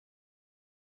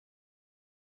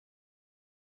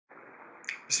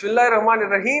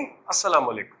Bismillahirrahmanirrahim.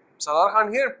 Assalamu alaikum. Salaar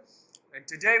Khan here, and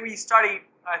today we study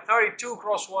 32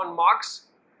 cross 1 MUX,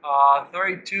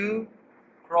 32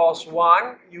 cross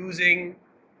 1 using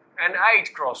an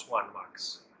 8 cross 1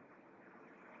 MUX.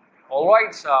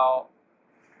 Alright, so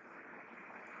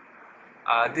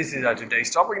this is our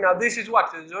today's topic. Now this is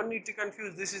what, you don't need to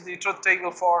confuse, this is the truth table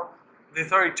for the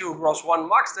 32 cross 1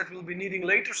 MUX that we'll be needing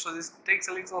later, so this takes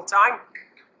a little time.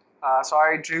 So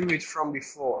I drew it from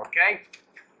before, okay?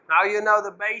 Now you know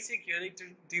the basic, you need to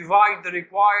divide the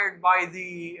required by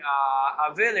the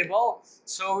available,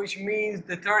 so which means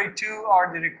the 32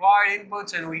 are the required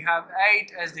inputs and we have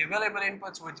 8 as the available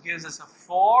inputs, which gives us a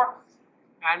 4.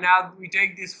 And now we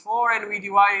take this 4 and we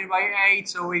divide it by 8,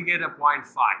 so we get a 0.5.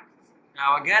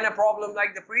 Now again a problem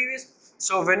like the previous,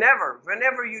 so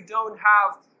whenever you don't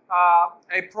have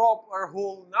a proper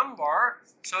whole number,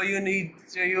 so you need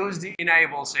to use the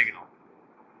enable signal.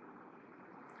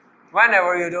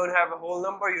 Whenever you don't have a whole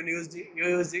number, you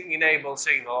use the enable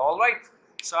signal. All right.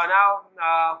 So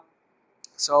now,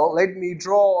 so let me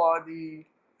draw the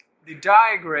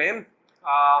diagram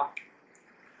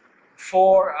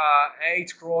for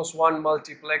 8 cross 1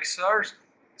 multiplexers.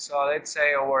 So let's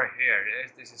say over here,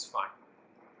 this is fine.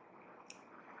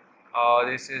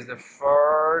 This is the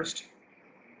first.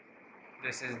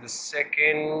 This is the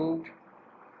second,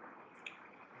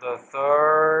 the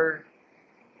third,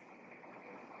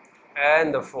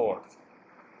 and the fourth.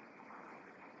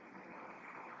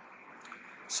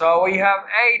 So we have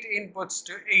 8 inputs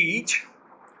to each,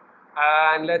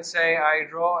 and let's say I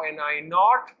draw an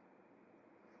I0,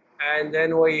 and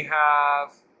then we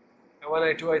have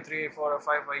I1, I2, I3, I4,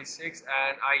 I5, I6,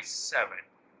 and I7.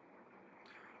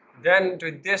 Then to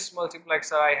this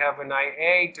multiplexer I have an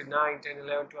I8 to 9, 10,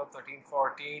 11, 12, 13,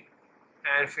 14,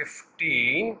 and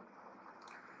 15.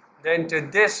 Then to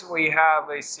this we have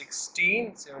a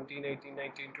 16, 17, 18,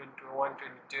 19, 20, 21,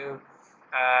 22,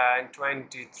 and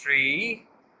 23.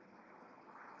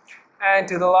 And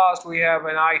to the last we have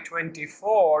an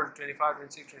I24, 25,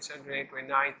 26, 27, 28,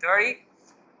 29, 30,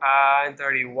 and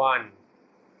 31.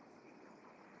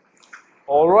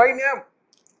 Alright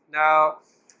now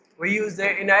we use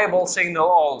the enable signal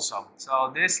also.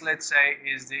 So this, let's say,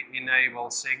 is the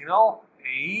enable signal,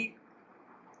 E,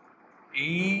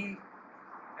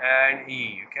 and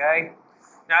E, okay?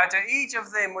 Now to each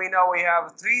of them we know we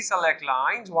have 3 select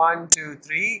lines, 1, 2,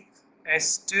 3,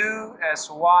 S2,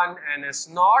 S1, and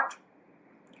S0,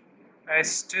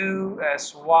 S2,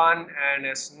 S1, and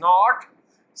S0,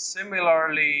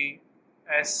 similarly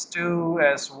S2,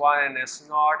 S1, and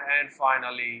S0, and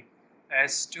finally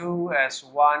S2,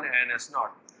 S1, and S0.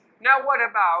 Now what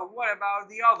about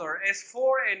the other,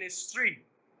 S4 and S3?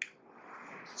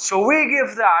 So we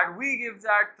give that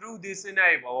through this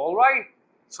enable, alright?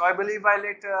 So I believe I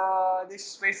let this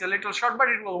space a little short, but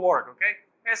it will work, okay?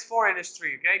 S4 and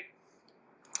S3, okay?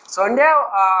 So now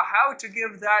how to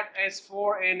give that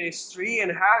S4 and S3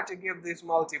 and how to give this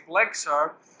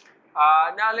multiplexer.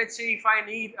 Now let's see if I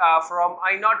need from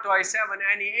I0 to I7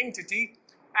 any entity,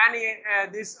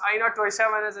 this I0 to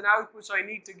I7 as an output, so I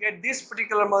need to get this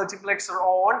particular multiplexer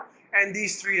on and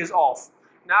these 3 is off.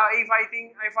 Now if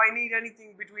I need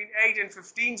anything between 8 and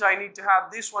 15, so I need to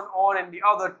have this one on and the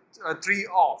other 3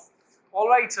 off.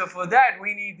 Alright, so for that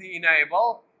we need the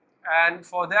enable, and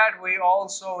for that we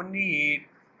also need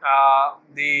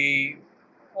the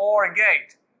OR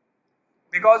gate,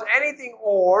 because anything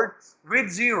ORed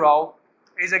with 0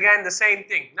 is again the same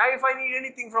thing. Now if I need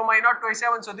anything from I0 to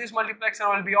I7, so this multiplexer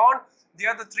will be on, the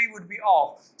other 3 would be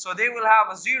off, so they will have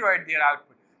a 0 at their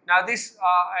output. Now this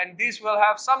and this will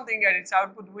have something at its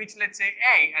output, which let's say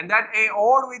A, and that A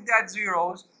OR with that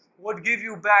zeros would give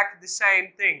you back the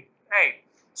same thing, A.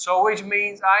 So which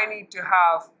means I need to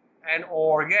have an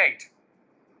OR gate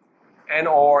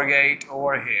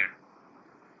over here.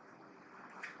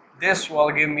 This will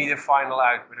give me the final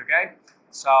output, okay?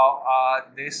 So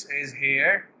this is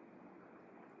here,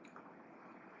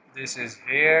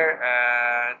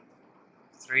 and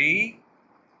 3,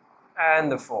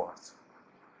 and the 4th.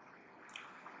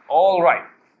 All right.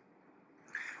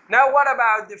 Now what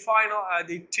about the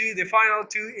final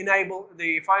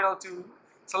two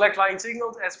select line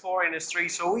signals, S4 and S3?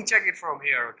 So we check it from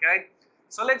here, okay?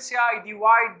 So let's say I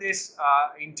divide this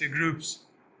into groups.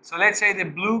 So let's say the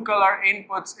blue color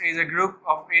inputs is a group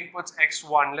of inputs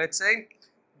X1, let's say.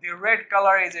 The red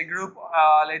color is a group,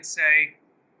 let's say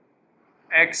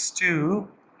X2.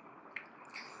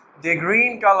 The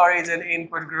green color is an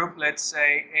input group, let's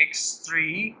say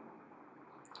X3.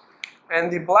 And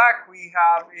the black we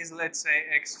have is, let's say,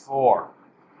 X4.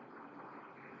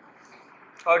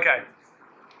 Okay.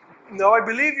 Now I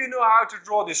believe you know how to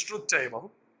draw this truth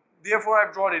table. Therefore,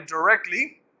 I've drawn it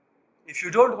directly. If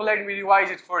you don't, let me revise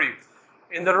it for you.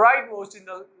 In the rightmost, in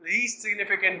the least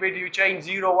significant bit, you change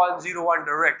 0, 1, 0, 1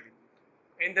 directly.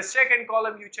 In the second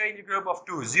column, you change a group of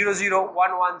 2, 0, 0,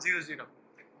 1, 1, 0, 0.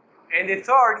 In the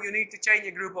third, you need to change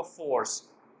a group of 4s.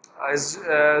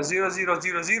 0, 0,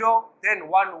 0, 0, then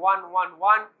 1, 1, 1,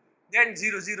 1, then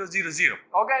 0, 0, 0, 0.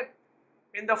 Okay?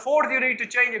 In the fourth, you need to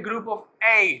change a group of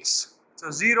 8s.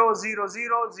 So 0, 0,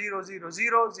 0, 0, 0,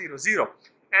 0, 0, 0.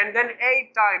 And then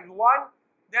 8 times 1.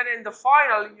 Then in the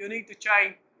final, you need to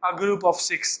change a group of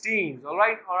 16s.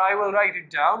 Alright? Or I will write it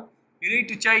down. You need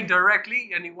to change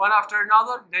directly, and one after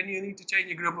another. Then you need to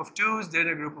change a group of 2s, then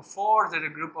a group of 4s, then a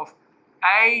group of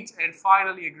 8s, and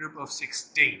finally a group of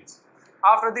 16s.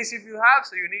 After this, if you have,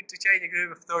 so you need to change a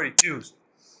group of 32s.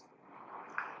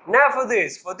 Now for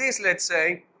this, let's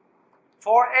say,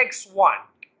 for x1,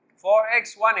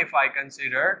 if I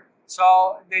consider,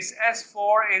 so this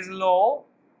S4 is low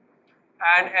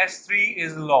and S3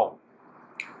 is low.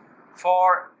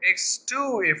 For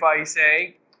x2, if I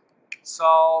say,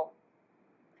 so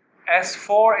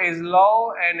S4 is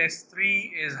low and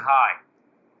S3 is high.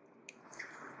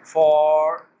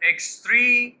 For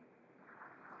x3,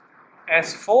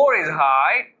 S4 is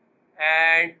high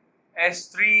and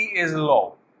S3 is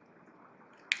low.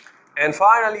 And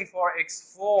finally for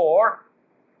x4,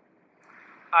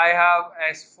 I have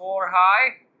S4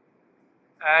 high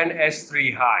and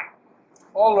S3 high.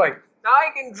 Alright, now I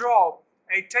can draw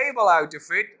a table out of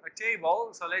it,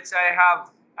 so let's say I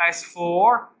have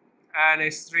S4 and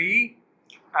S3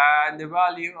 and the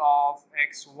value of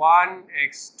x1,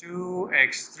 x2,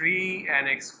 x3 and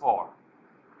x4.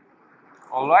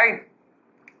 Alright.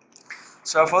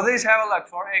 So for this, have a look.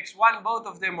 For x1, both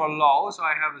of them are low, so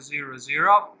I have a 0,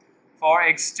 0. For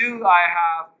x2, I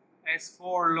have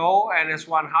S4 low and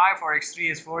S1 high. For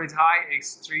x3, S4 is high,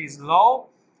 x3 is low.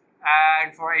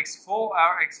 And for x4,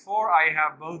 I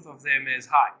have both of them as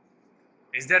high.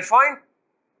 Is that fine?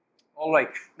 Alright.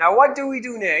 Now what do we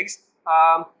do next?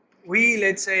 We,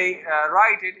 let's say,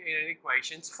 write it in an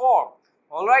equations form.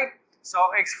 Alright.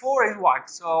 So x4 is what?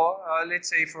 So let's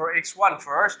say for x1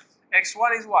 first.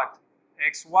 x1 is what?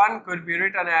 x1 could be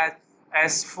written as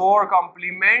S4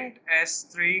 complement,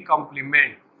 S3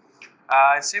 complement.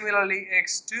 Similarly,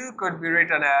 x2 could be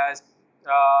written as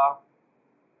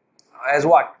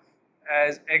what?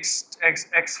 As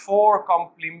x4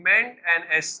 complement and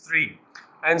S3.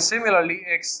 And similarly,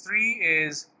 x3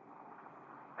 is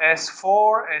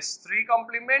S4, S3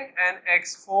 complement, and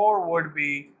x4 would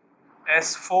be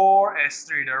S4,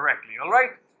 S3 directly.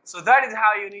 Alright? So that is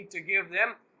how you need to give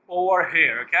them over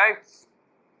here. Okay?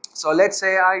 So let's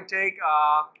say I take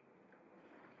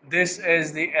this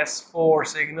is the S4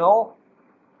 signal.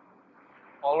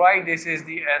 Alright, this is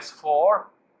the S4.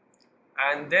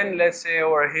 And then let's say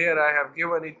over here I have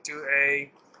given it to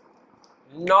a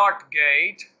NOT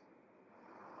gate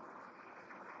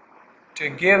to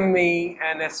give me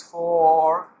an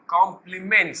S4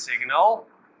 complement signal.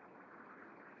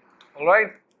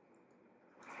 Alright.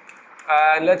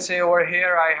 And let's say over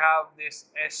here I have this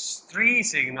S3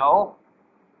 signal.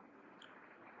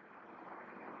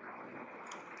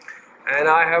 And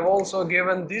I have also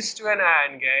given this to an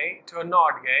AND gate, to a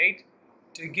NOT gate,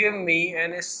 to give me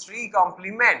an S3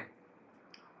 complement.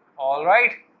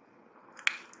 Alright.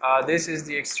 This is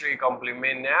the S3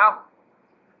 complement now.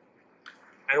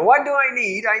 And what do I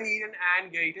need? I need an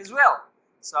AND gate as well.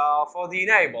 So for the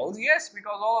enabled, yes,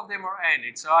 because all of them are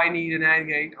ANDed. So I need an AND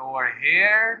gate over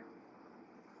here.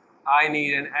 I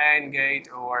need an AND gate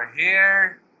over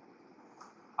here.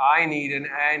 I need an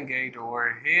AND gate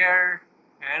over here.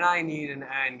 And I need an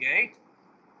AND gate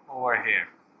over here.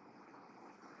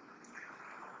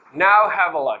 Now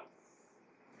have a look.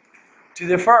 To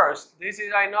the first, this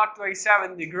is I not to a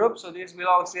 70 group, so this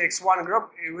belongs to x1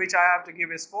 group, in which I have to give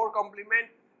S4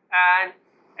 complement and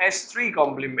S3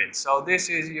 complement. So this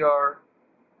is your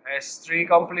S3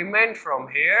 complement from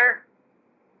here,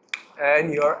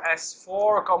 and your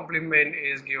S4 complement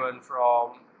is given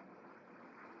from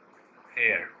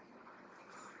here.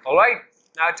 Alright.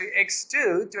 Now to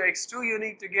x2 you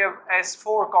need to give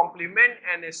S4 complement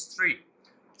and S3.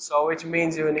 So which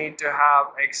means you need to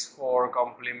have x4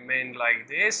 complement like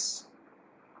this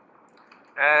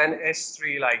and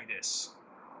S3 like this.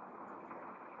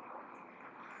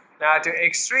 Now to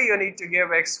x3 you need to give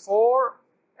x4,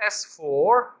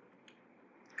 S4.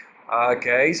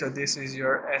 Okay, so this is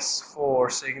your S4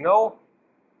 signal.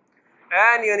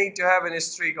 And you need to have an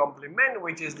S3 complement,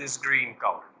 which is this green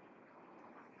color.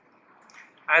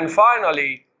 And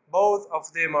finally, both of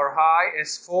them are high,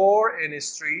 S4 and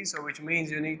S3, so which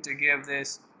means you need to give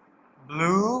this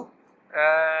blue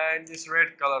and and this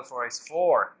red color for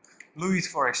S4. Blue is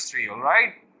for S3,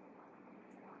 alright?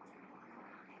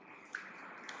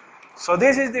 So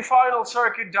this is the final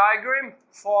circuit diagram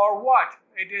for what?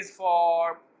 It is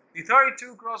for the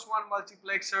 32 cross 1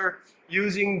 multiplexer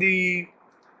using the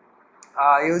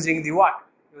what?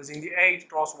 Using the 8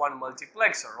 cross 1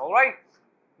 multiplexer, alright?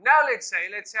 Now let's say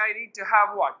I need to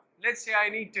have what? Let's say I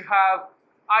need to have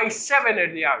I7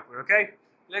 at the output, okay?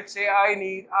 Let's say I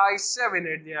need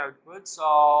I7 at the output, so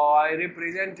I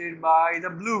represent it by the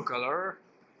blue color.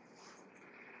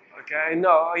 Okay,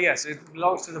 no, yes, it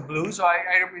belongs to the blue, so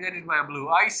I represent it by a blue,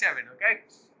 I7, okay?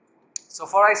 So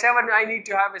for I7, I need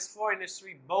to have S4 and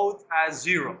S3 both as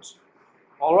zeros,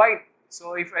 alright?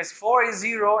 So if S4 is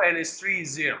 0 and S3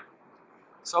 is 0,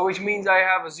 so which means I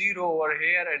have a 0 over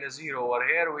here and a 0 over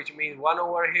here, which means 1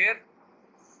 over here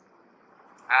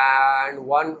and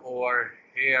 1 over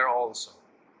here also.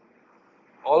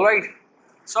 Alright,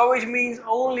 so which means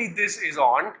only this is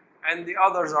on and the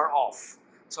others are off.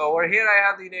 So over here I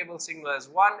have the enable signal as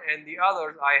 1 and the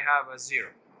others I have as 0.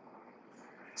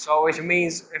 So which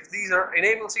means if these are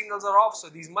enable signals are off, so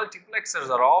these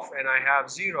multiplexers are off and I have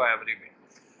 0 everywhere.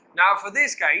 Now for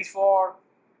this case, for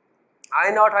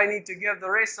I0 I need to give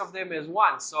the rest of them as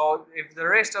 1. So if the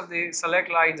rest of the select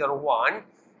lines are 1,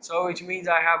 so which means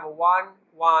I have a 1,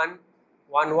 1,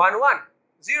 1, 1, 1.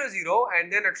 0, 0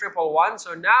 and then a triple 1.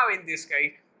 So now in this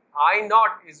case I0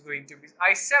 is going to be,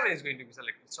 I7 is going to be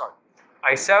selected, sorry.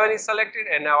 I7 is selected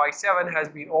and now I7 has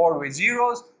been ORed with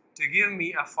zeros to give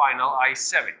me a final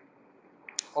I7.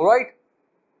 Alright.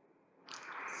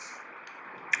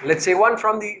 Let's say one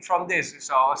from this.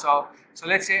 So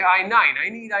let's say I9. I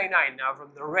need I9 now from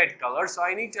the red color. So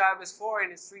I need to have S4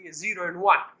 and S3 is 0 and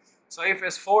 1. So if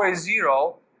S4 is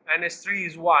 0 and S3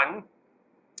 is 1,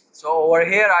 so over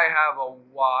here I have a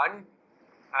 1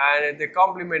 and at the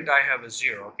complement I have a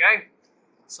 0, okay?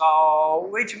 So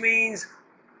which means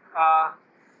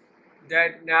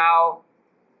that now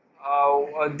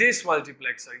this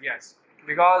multiplexer, yes,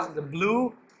 because the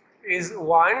blue is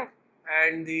 1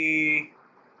 and the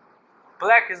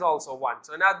black is also 1.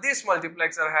 So now this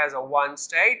multiplexer has a 1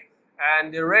 state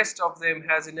and the rest of them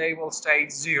has enabled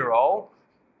state 0.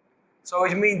 So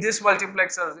which means this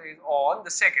multiplexer is on,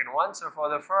 the second one. So for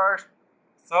the first,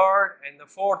 third and the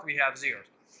fourth we have zeros.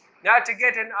 Now to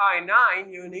get an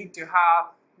I9 you need to have,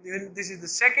 this is the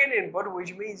second input,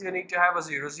 which means you need to have a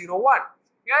 0, 0, 1.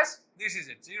 Yes, this is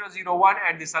it, 0, 0, 1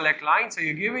 at the select line. So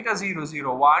you give it a 0,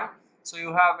 0, 1. So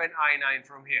you have an I9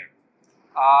 from here.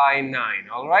 I9,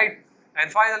 alright.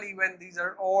 And finally when these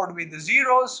are ORed with the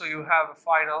zeros, so you have a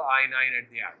final I9 at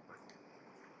the output.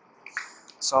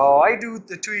 So I do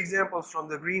the two examples from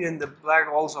the green and the black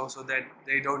also so that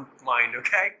they don't mind,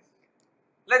 okay?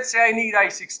 Let's say I need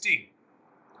I16.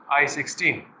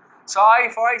 I16. So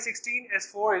for I16,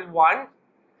 S4 is 1.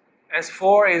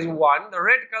 S4 is 1. The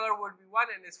red color would be 1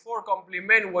 and S4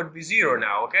 complement would be 0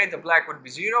 now, okay? The black would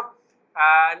be 0.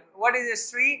 And what is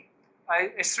S3?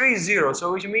 S3 is 0,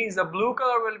 so which means the blue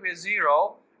color will be a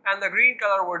 0 and the green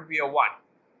color would be a 1.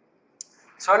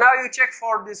 So now you check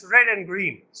for this red and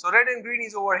green. So red and green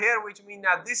is over here, which means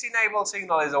that this enable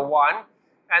signal is a 1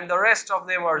 and the rest of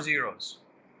them are zeros.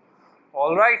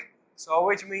 Alright, so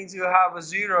which means you have a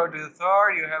 0 to the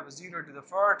third, you have a 0 to the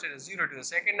first and a 0 to the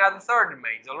second. Now the third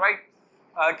remains, alright?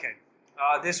 Okay,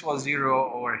 this was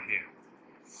 0 over here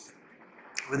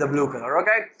with the blue color,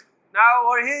 okay? Now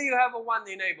over here you have a 1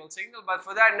 enabled signal, but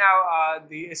for that now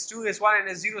the S2, S1 and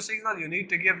S0 signal, you need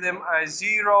to give them a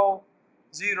 0,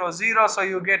 0, 0, so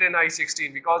you get an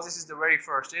I16 because this is the very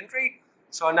first entry.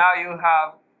 So now you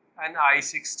have an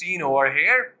I16 over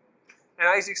here. An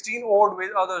I16 ORed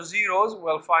with other zeros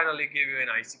will finally give you an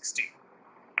I16.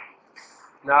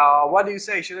 Now what do you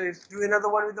say? Should I do another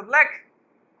one with the black?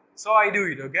 So I do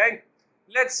it, okay?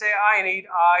 Let's say I need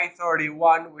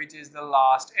I31, which is the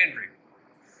last entry.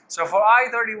 So for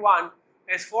I31,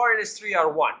 S4 and S3 are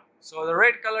 1. So the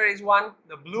red color is 1,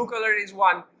 the blue color is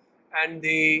 1, and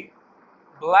the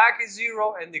black is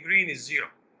 0 and the green is 0.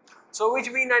 So which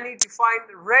means I need to find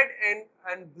red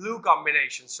and blue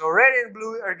combination. So red and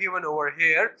blue are given over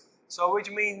here. So which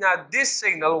means that this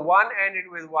signal 1 ended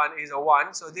with 1 is a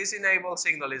 1. So this enabled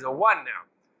signal is a 1 now.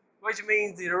 Which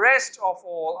means the rest of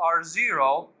all are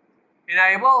 0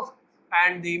 enabled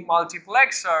and the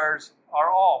multiplexers are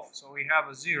off. So we have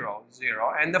a 0,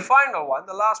 0. And the final one,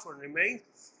 the last one remains.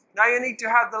 Now you need to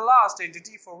have the last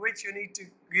entity for which you need to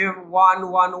give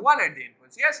 1, 1, 1 at the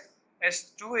inputs. Yes,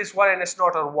 S2 is 1 and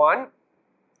S0 are 1.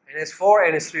 And S4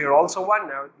 and S3 are also 1.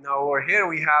 Now over here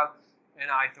we have an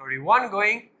I31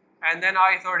 going. And then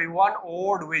I31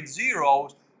 ORed with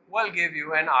zeros will give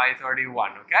you an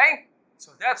I31. Okay?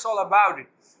 So that's all about it.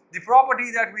 The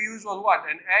property that we used was what?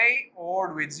 An A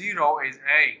ORed with 0 is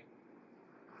A.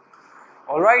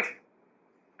 Alright?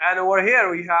 And over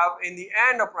here we have, in the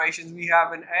AND operations, we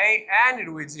have an A ANDed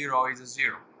with 0 is a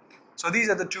 0. So these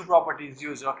are the two properties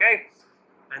used, okay?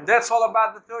 And that's all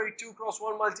about the 32 cross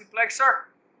 1 multiplexer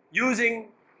using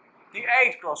the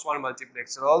 8 cross 1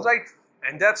 multiplexer, alright?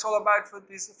 And that's all about for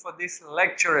this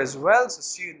lecture as well. So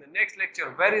see you in the next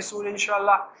lecture very soon,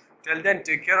 inshallah. Till then,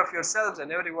 take care of yourselves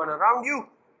and everyone around you.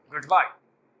 Goodbye.